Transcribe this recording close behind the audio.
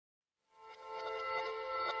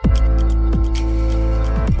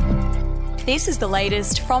This is the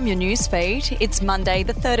latest from your newsfeed. It's Monday,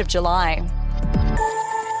 the 3rd of July.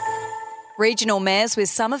 Regional mayors with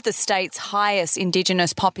some of the state's highest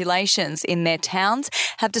Indigenous populations in their towns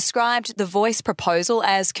have described the Voice proposal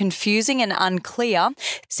as confusing and unclear,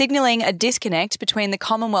 signalling a disconnect between the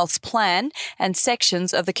Commonwealth's plan and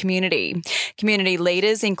sections of the community. Community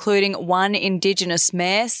leaders, including one Indigenous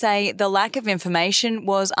mayor, say the lack of information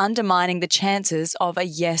was undermining the chances of a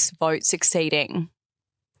yes vote succeeding.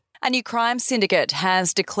 A new crime syndicate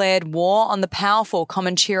has declared war on the powerful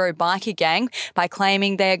Comanchero bikie gang by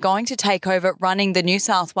claiming they are going to take over running the New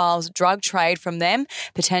South Wales drug trade from them,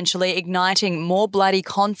 potentially igniting more bloody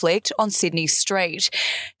conflict on Sydney Street.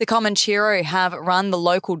 The Comanchero have run the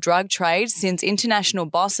local drug trade since international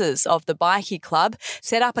bosses of the bikie club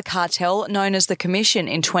set up a cartel known as the Commission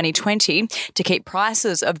in 2020 to keep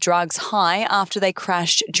prices of drugs high after they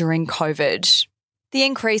crashed during COVID. The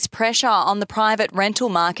increased pressure on the private rental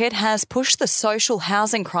market has pushed the social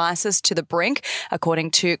housing crisis to the brink,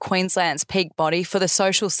 according to Queensland's peak body for the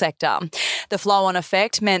social sector. The flow-on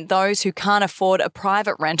effect meant those who can't afford a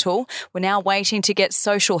private rental were now waiting to get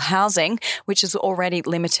social housing, which is already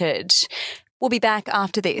limited. We'll be back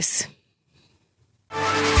after this.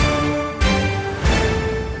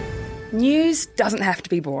 News doesn't have to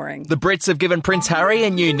be boring. The Brits have given Prince Harry a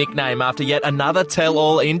new nickname after yet another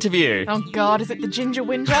tell-all interview. Oh God, is it the Ginger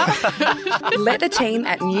Whinger? Let the team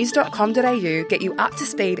at news.com.au get you up to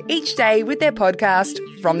speed each day with their podcast,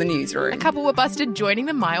 From the Newsroom. A couple were busted joining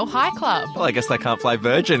the Mile High Club. Well, I guess they can't play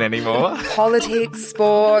Virgin anymore. Politics,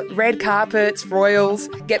 sport, red carpets, royals.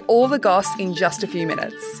 Get all the goss in just a few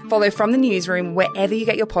minutes. Follow From the Newsroom wherever you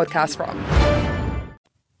get your podcast from.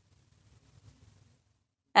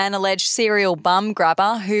 An alleged serial bum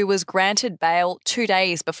grabber who was granted bail 2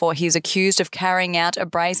 days before he is accused of carrying out a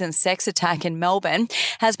brazen sex attack in Melbourne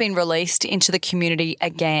has been released into the community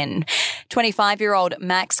again. 25-year-old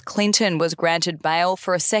Max Clinton was granted bail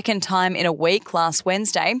for a second time in a week last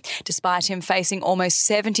Wednesday, despite him facing almost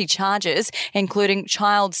 70 charges, including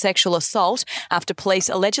child sexual assault, after police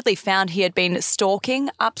allegedly found he had been stalking,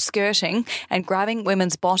 upskirting and grabbing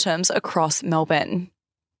women's bottoms across Melbourne.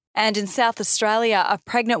 And in South Australia, a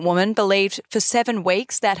pregnant woman believed for 7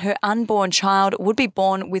 weeks that her unborn child would be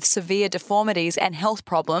born with severe deformities and health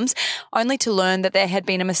problems, only to learn that there had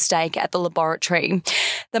been a mistake at the laboratory.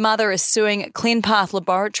 The mother is suing ClinPath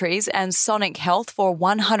Laboratories and Sonic Health for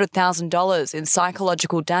 $100,000 in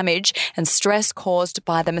psychological damage and stress caused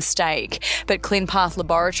by the mistake. But ClinPath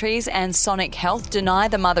Laboratories and Sonic Health deny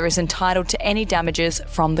the mother is entitled to any damages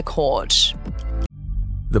from the court.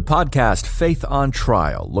 The podcast Faith on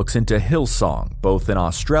Trial looks into Hillsong, both in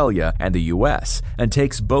Australia and the US, and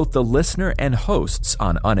takes both the listener and hosts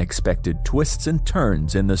on unexpected twists and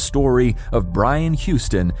turns in the story of Brian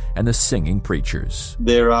Houston and the Singing Preachers.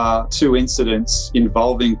 There are 2 incidents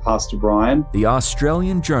involving Pastor Brian. The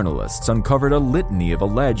Australian journalists uncovered a litany of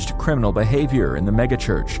alleged criminal behaviour in the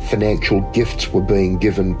megachurch. Financial gifts were being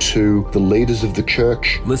given to the leaders of the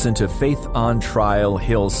church. Listen to Faith on Trial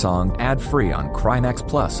Hillsong ad-free on Crimex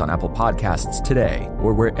Plus on Apple Podcasts today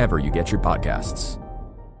or wherever you get your podcasts.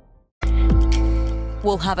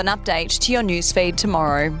 We'll have an update to your newsfeed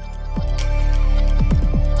tomorrow.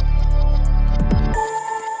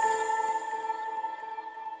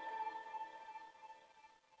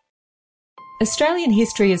 Australian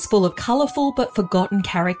history is full of colourful but forgotten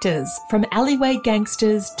characters, from alleyway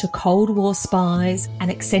gangsters to Cold War spies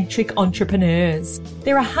and eccentric entrepreneurs.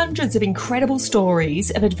 There are hundreds of incredible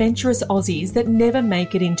stories of adventurous Aussies that never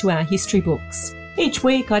make it into our history books. Each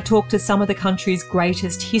week I talk to some of the country's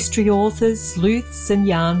greatest history authors, sleuths and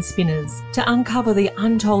yarn spinners to uncover the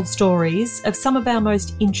untold stories of some of our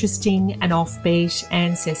most interesting and offbeat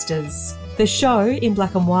ancestors. The show, In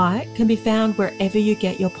Black and White, can be found wherever you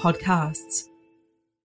get your podcasts.